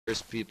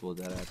first people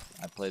that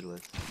I played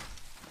with.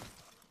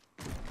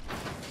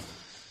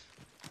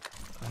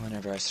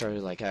 Whenever I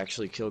started like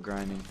actually kill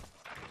grinding.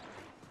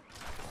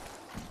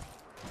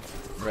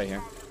 Right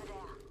here.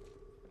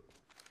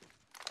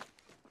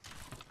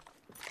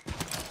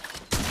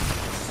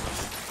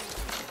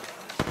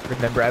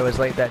 Remember I was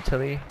like that,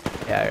 Tilly?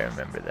 Yeah, I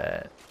remember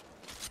that.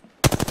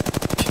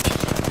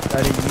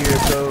 About a year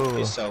ago.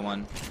 We saw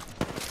one.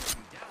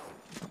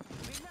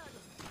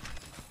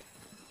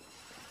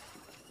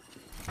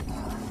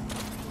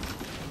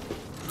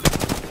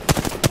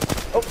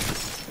 Oh!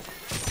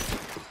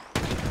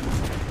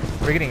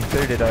 We're getting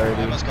thirded already.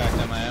 I almost cracked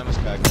him, I almost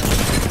cracked him.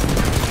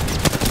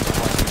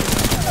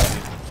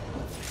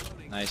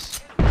 Nice.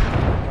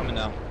 Coming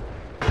now.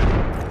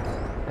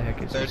 The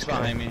heck is Third's this guy?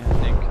 behind me, I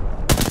think.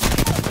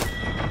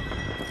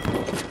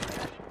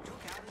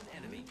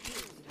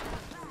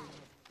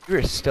 You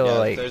were still Yeah,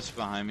 like third's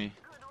behind me.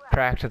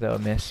 cracked though,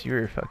 miss. You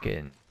were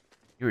fucking.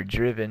 You were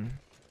driven.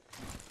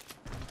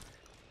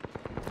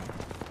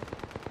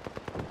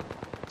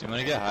 Do you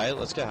wanna get high?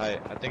 Let's get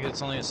high. I think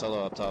it's only a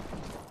solo up top.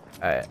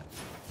 Alright.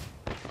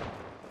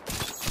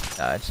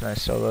 Nah, it's not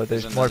solo.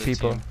 There's more another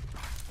people. team.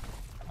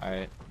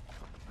 Alright.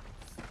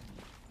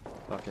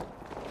 Fuck it.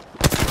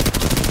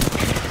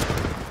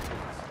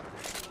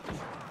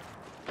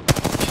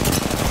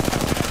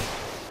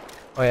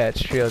 Oh yeah,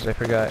 it's trios. I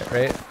forgot,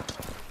 right?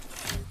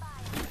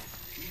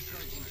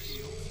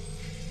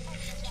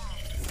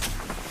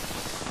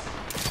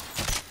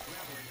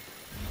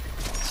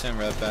 Send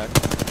rev back.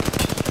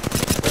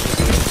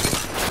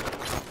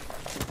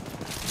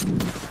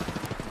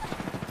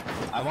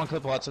 I want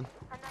clip Watson.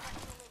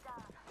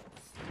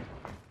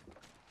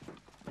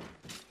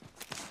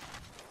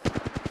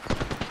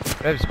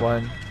 Rev's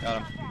one.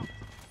 Got him.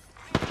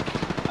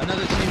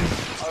 Another team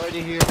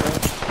already here, bro.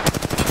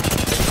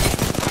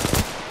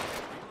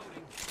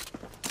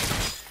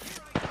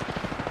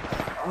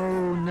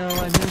 Oh no,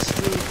 I missed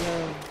it,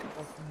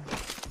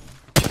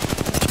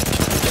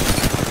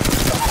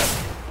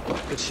 bro.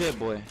 Good shit,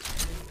 boy.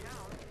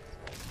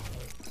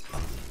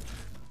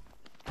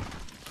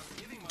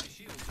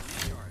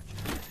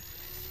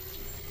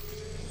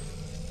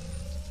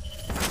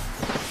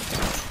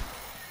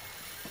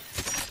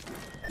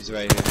 He's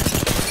right here.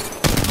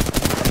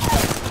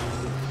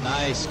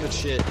 Nice, good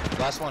shit.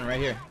 Last one right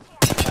here.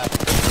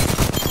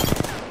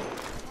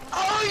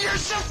 Oh, you're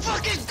so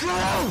fucking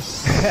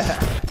gross!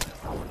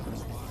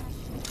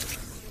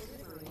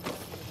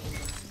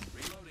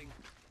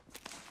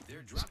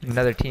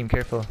 Another team,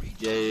 careful.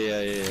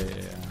 Yeah.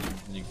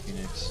 Nick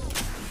Phoenix.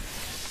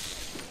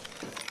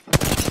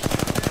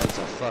 It's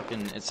a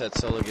fucking, it's that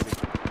solo gibby.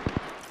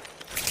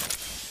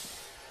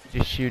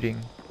 Just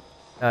shooting.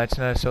 No, it's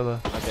not a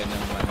solo. Okay,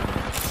 never mind.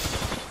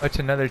 Oh, it's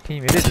another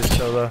team. It is a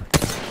solo.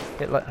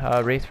 Hit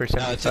Wraith for 75.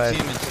 No, it's a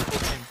team, it's a full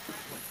team.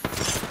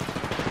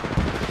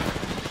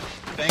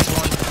 Thanks,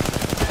 one.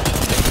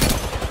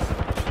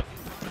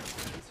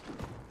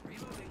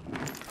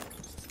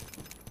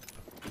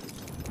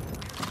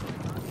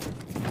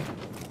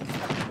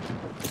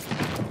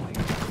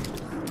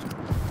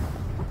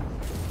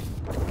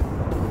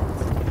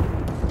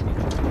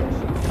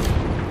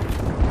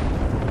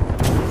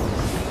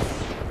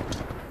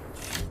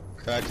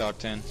 Cracked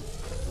Octane.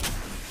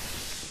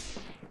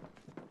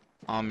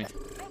 On me.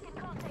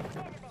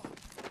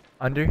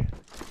 Under?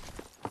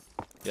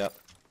 Yep.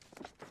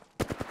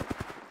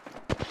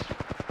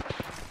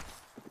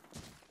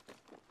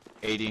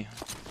 $80.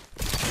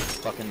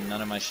 Fucking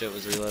none of my shit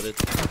was reloaded.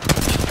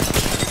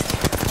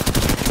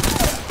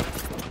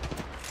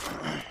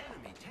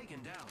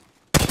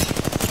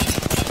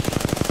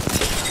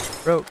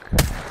 Broke.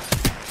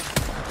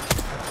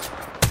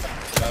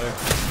 Got her.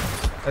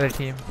 Other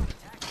team.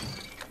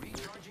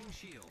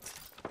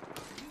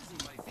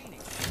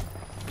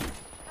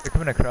 They're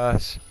coming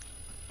across.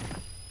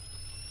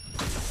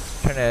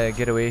 Trying to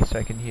get away so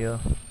I can heal.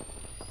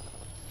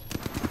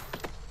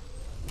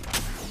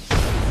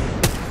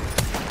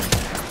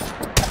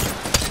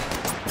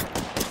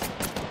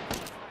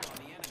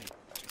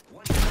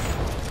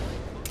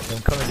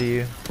 I'm coming to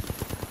you.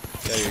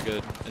 Yeah, you're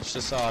good. It's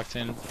just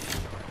Octane.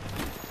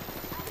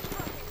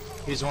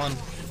 He's one.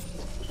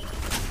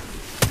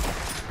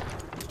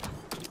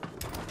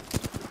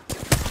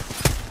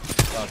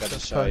 Fuck, I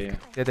just shot you.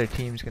 The other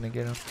team's gonna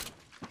get him.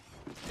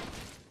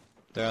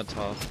 They're on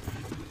top.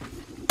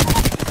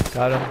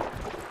 Got him.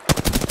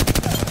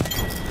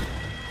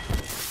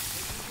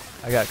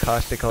 I got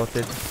Caustic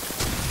ulted.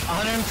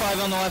 105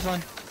 on the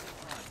lifeline.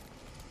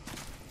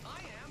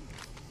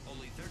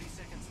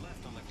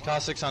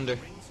 Caustic's under.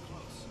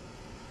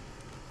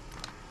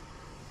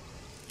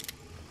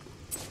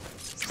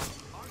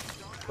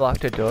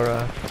 Blocked a door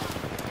off.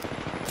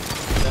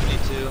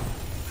 72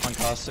 on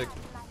Caustic.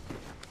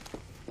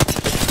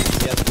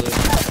 He has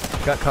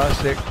blue. Got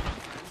Caustic.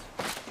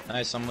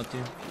 Nice, I'm with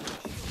you.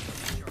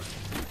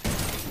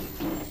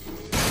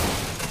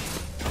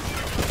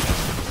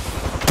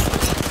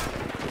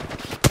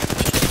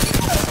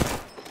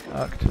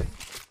 Oct.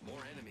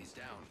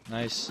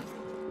 Nice.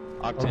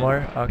 One Octane.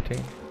 more.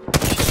 Octane.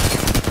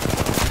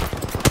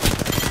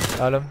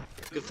 Got him.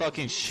 Good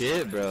fucking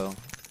shit, bro.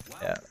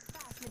 Yeah.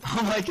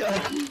 Oh my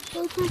god.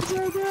 Fucking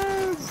so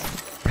good.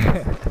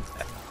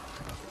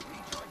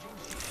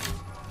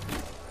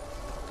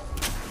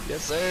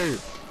 Yes, sir.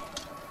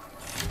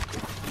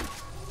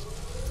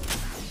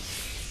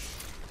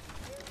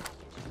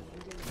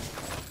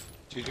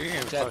 Dude, you're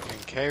getting fucking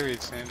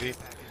carried, Sandy.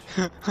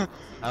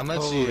 How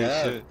much do Holy you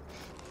have? shit.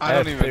 I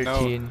don't even know.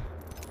 13.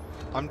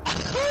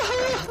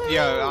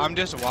 Yeah, I'm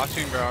just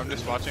watching, bro. I'm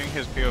just watching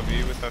his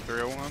POV with that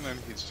 301, and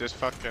he's just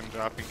fucking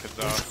dropping kids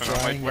off. And I'm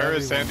like, trying where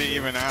is everyone, Sandy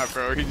bro. even at,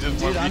 bro? He just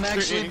Dude, I'm 1v3.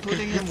 actually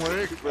putting in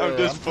work, bro. I'm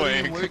just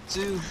putting in playing. work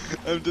too.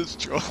 I'm just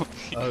trolling.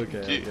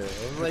 Okay. I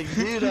was like,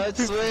 dude, I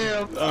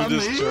swear, I'm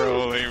just here.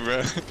 trolling,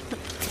 bro.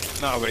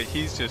 No, but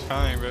he's just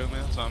fine, bro,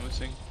 man. That's all I'm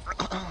missing.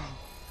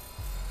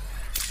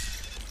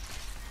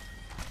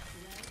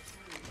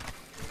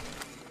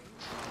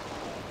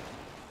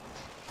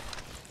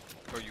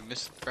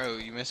 Bro,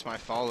 you missed my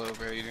follow,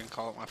 bro. You didn't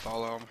call it my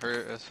follow. I'm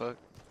hurt as fuck.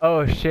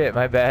 Oh shit,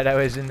 my bad. I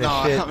was in the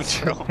No, shit. I'm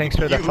trolling. Thanks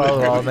for the You follow,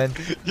 literally-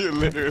 Almond. You're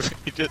literally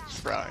just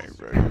frying,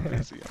 bro. You're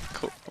busy. I'm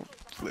cool. I'm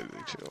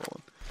literally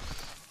chilling.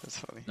 That's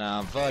funny.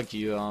 Nah, fuck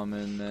you,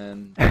 Almond,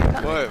 man.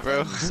 What,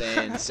 bro?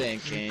 Saying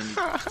Kane.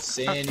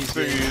 Saying he's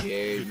getting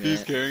carried, man.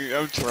 He's carrying.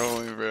 I'm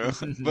trolling, bro.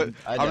 But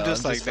I know, I'm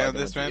just like, damn, fucking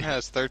this with man you.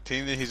 has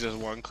 13, and he's just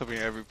one clipping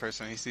every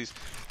person he sees.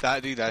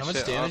 That dude, that How much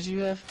shit. damage do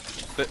you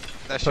have?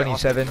 That shit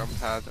 27. off the drum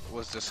pad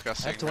was I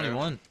disgusting. have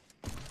 21.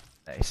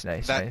 Nice,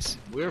 nice, That- nice.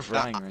 We're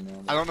frying right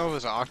now. I don't know if it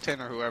was Octane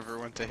or whoever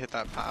went to hit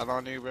that pad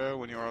on you, bro,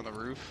 when you were on the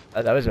roof.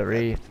 That was a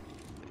Wraith.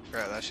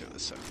 Bro, that shit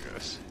was so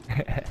gross.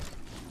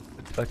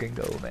 Let's fucking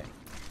go, man.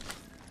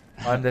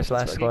 On this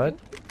last fucking squad.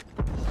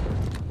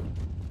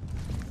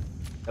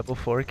 Double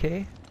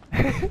 4K?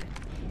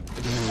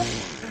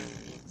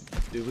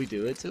 Did we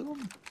do it to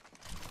him?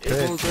 Good.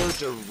 It will go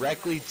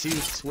directly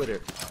to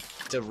Twitter.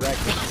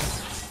 Directly.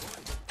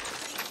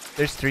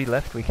 There's 3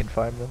 left, we can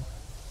farm them.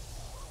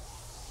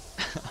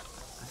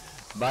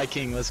 Bye,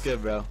 King. Let's go,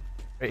 bro.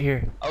 Right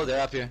here. Oh,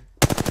 they're up here.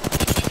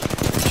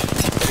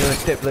 Okay,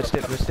 let's dip, let's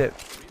dip, let's dip.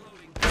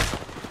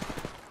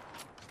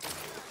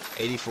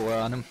 84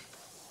 on him.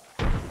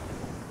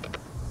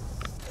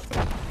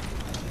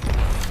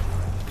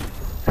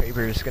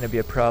 Kraber is gonna be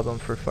a problem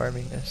for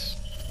farming this.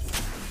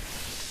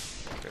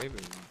 Kraber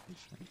would be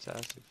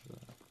fantastic for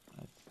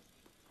that.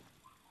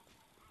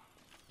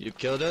 You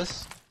killed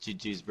us?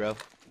 GG's, bro.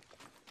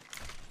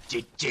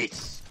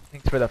 GG's.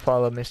 Thanks for the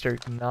follow, Mr.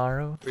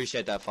 Gnaro.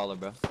 Appreciate that follow,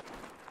 bro.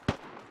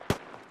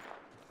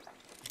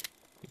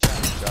 You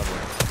trying to trouble.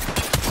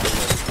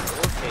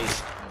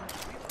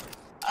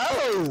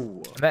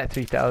 Oh! I'm at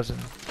 3,000.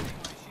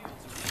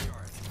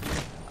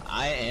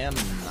 I am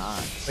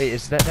not. Wait,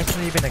 that's not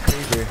even a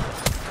Kraber?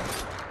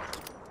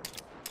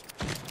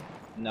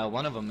 No,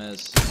 one of them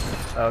is.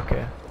 Oh,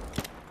 okay.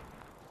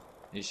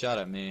 He shot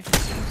at me.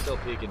 I'm still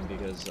peeking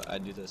because I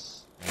do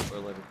this for a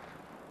living.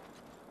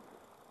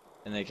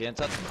 And they can't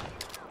touch me.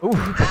 Ooh!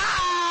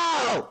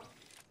 Ow!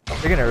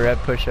 They're gonna red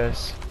push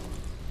us.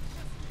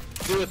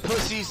 Do it,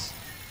 pussies!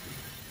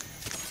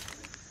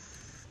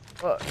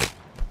 Oh.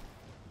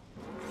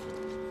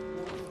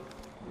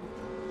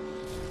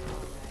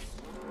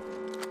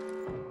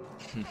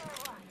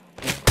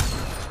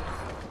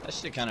 That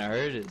shit kinda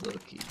hurted,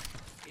 low-key.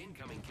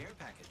 Incoming care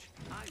package.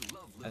 I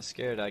love That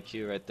scared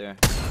IQ right there.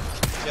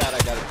 God, I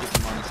gotta keep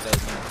him on his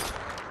toes, man.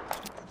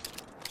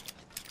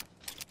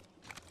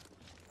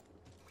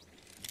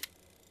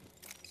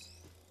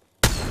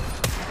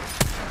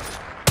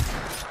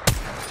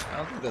 I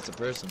don't think that's a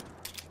person.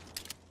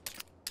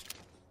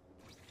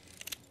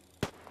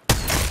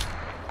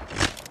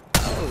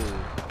 Oh.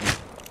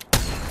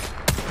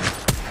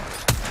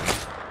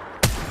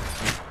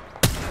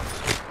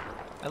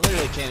 I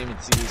literally can't even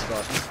see these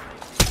fucks.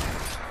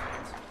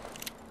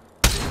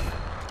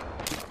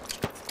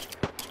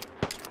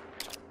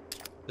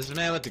 This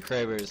man with the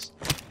Krabers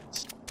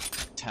is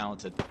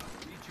talented.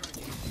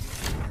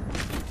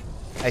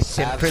 I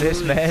simp for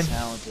this Absolutely man.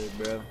 Talented,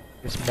 bro.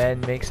 This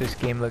man makes this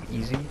game look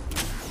easy.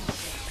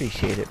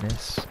 Appreciate it,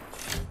 miss.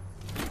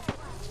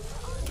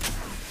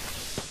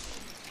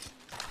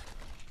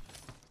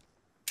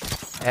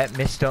 At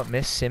miss don't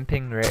miss,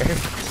 simping rare.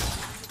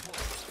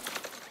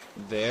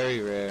 Very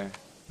rare.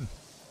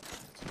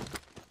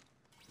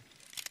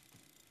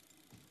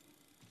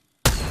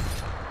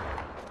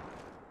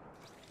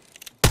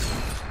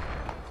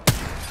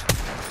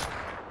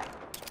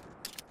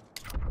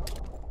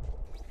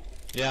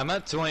 Yeah, I'm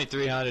at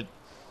 2300.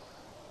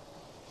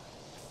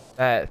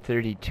 At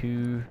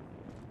 32.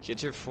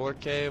 Get your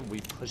 4K, we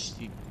push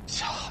the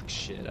dog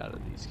shit out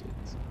of these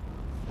kids.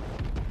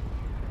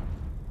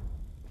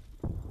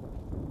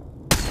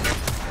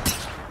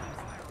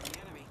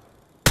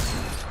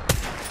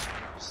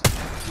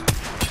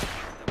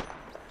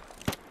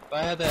 If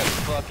I had that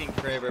fucking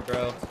Kraber,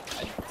 bro,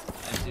 I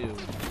do.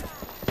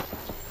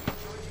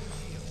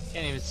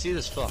 Can't even see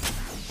this fuck.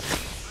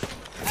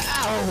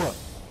 Ow!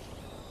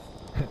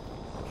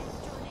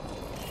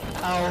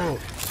 Ow!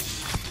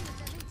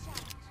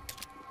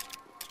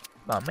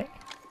 Mommy?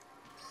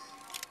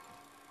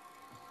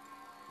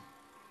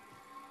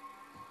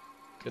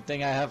 Good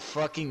thing I have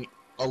fucking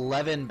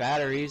 11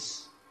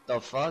 batteries. The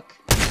fuck?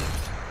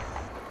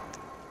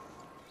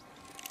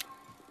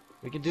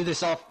 We can do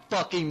this all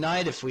fucking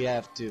night if we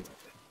have to.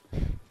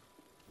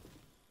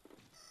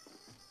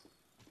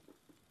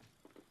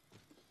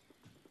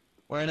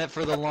 We're in it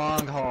for the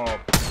long haul.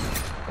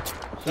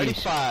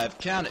 35,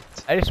 count it.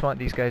 I just want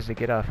these guys to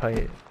get off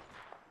height.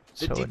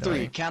 So 53,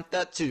 annoying. count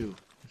that too.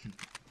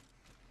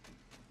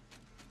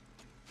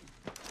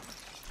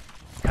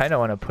 Kinda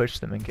wanna push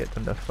them and get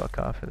them the fuck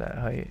off of that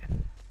height.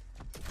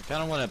 I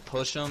kinda wanna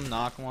push them,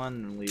 knock one,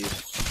 and leave.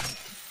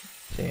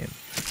 Same.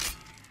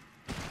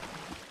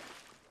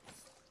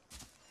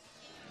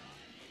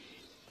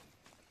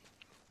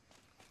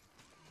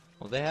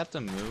 Will they have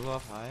to move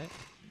off height?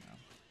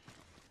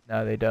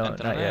 No, they don't.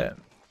 Nothing Not on yet.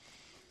 that.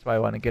 That's why I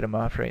want to get them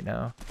off right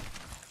now.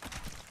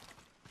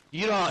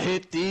 You don't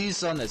hit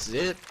these on the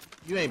zip.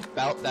 You ain't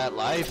about that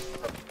life.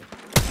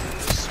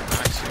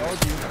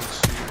 Told you.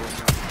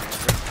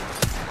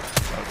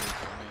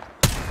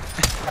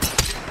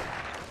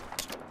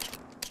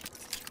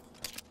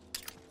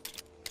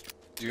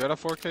 Do you got a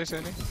 4K,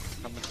 Sandy?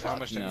 How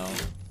much No.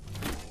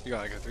 You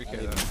got like a 3K Not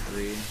even then.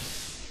 3.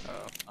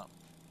 Oh.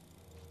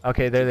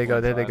 Okay, there they go.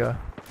 There they 2.5. go.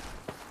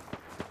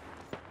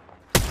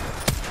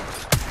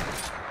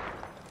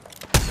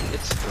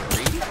 It's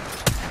 3?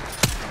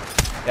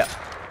 Yep.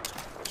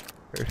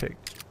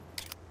 Perfect.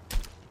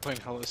 Playing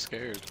hella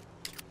scared.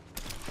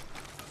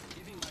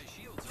 Giving my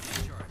shields a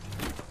recharge.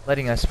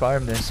 Letting us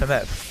farm this. I'm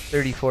at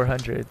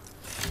 3,400.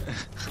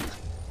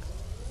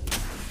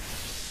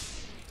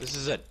 This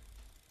is a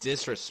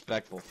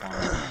disrespectful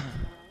farm.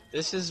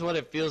 This is what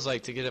it feels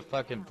like to get a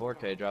fucking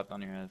 4K dropped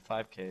on your head.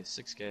 5K,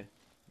 6K.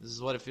 This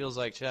is what it feels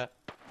like, chat.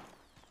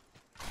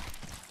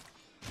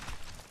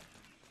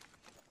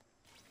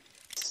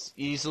 It's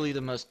easily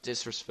the most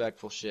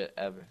disrespectful shit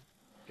ever.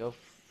 Go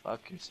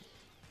fuck yourself.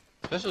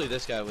 Especially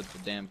this guy with the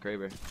damn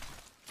Kraber. I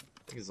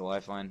think it's a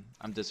lifeline.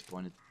 I'm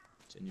disappointed.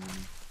 Genuinely.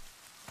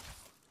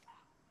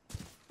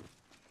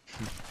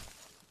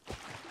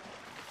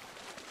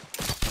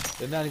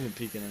 They're not even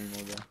peeking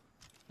anymore, though.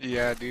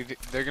 Yeah, dude,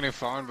 they're gonna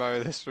farm by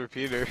this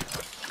repeater.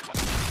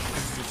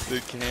 They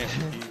can't.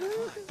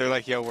 They're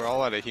like, yo, we're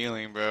all out of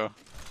healing, bro.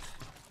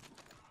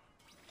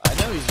 I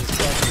know he's just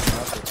fucking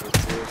up with it,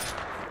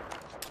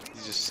 too.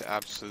 He's just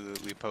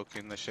absolutely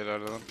poking the shit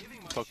out of them,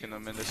 poking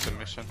them into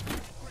submission. Less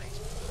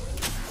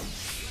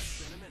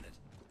than a minute.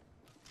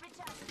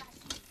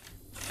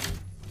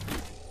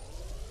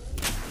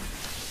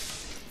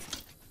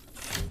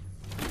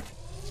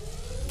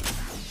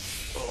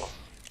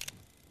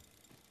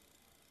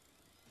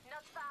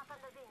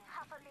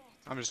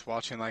 I'm just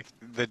watching like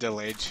the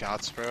delayed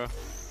shots, bro.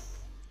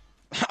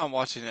 I'm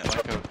watching it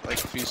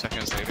like a few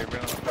seconds later, bro.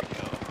 I'm like,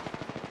 yo.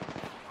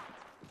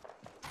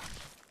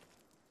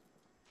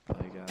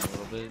 Probably got a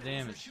little bit of They're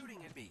damage. shooting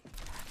at me.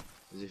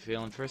 Is he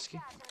feeling frisky?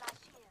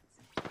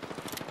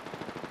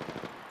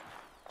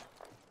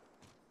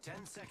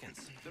 10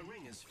 seconds. The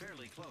ring is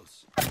fairly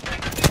close.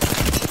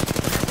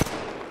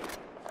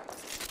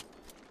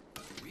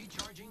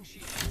 Recharging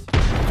shields.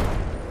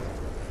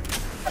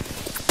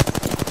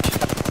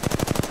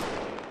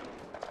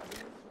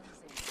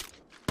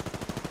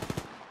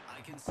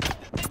 I can see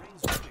that the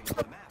ring's moving on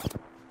the map.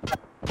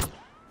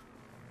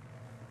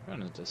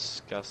 Kind of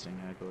disgusting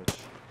head glitch.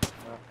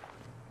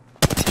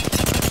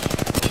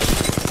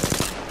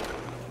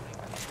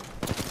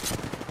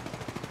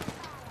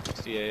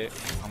 68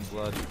 on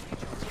blood.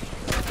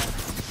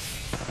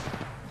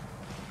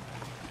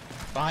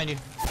 Behind you.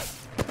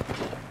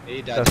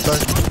 He died. That's fine.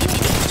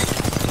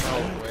 No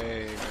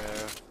way,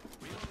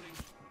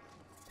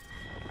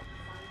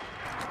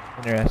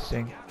 bro.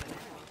 Interesting.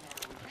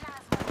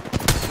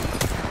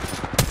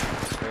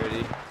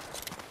 30.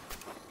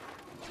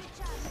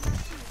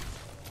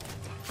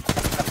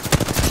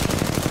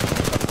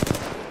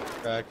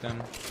 Cracked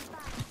him.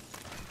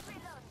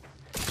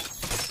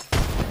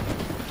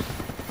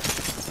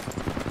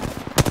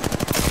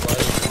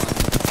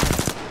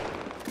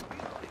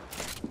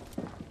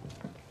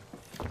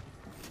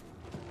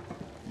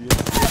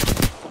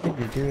 What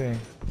are you doing?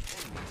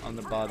 On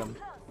the bottom.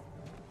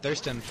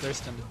 Thirst him,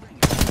 thirst him.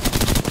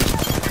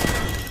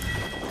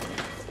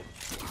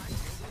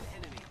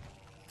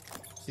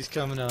 He's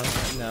coming up.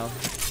 No,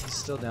 he's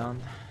still down.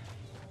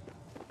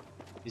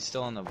 He's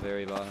still on the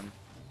very bottom.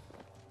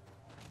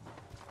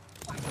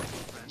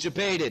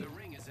 Jebaited. The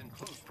ring is in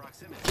close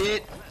proximity.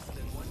 Get Less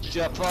than 1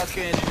 minute.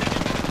 fucking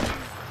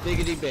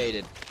biggity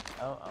baited.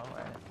 Oh,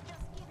 alright.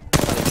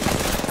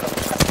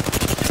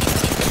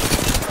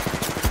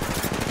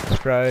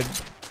 Fried.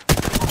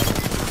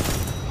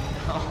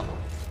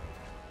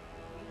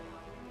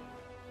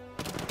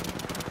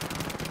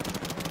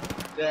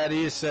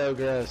 Daddy is so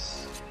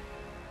gross.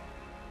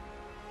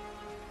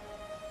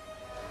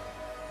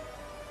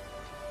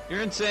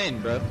 You're insane,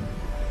 bro.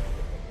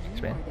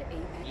 Thanks, man.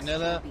 You know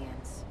that?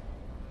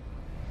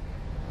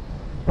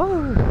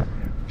 Woo!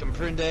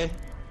 Comprende?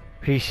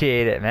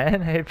 Appreciate it,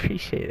 man. I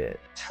appreciate it.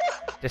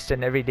 Just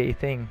an everyday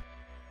thing,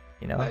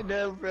 you know? I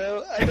know,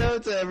 bro. I know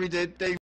it's an everyday thing.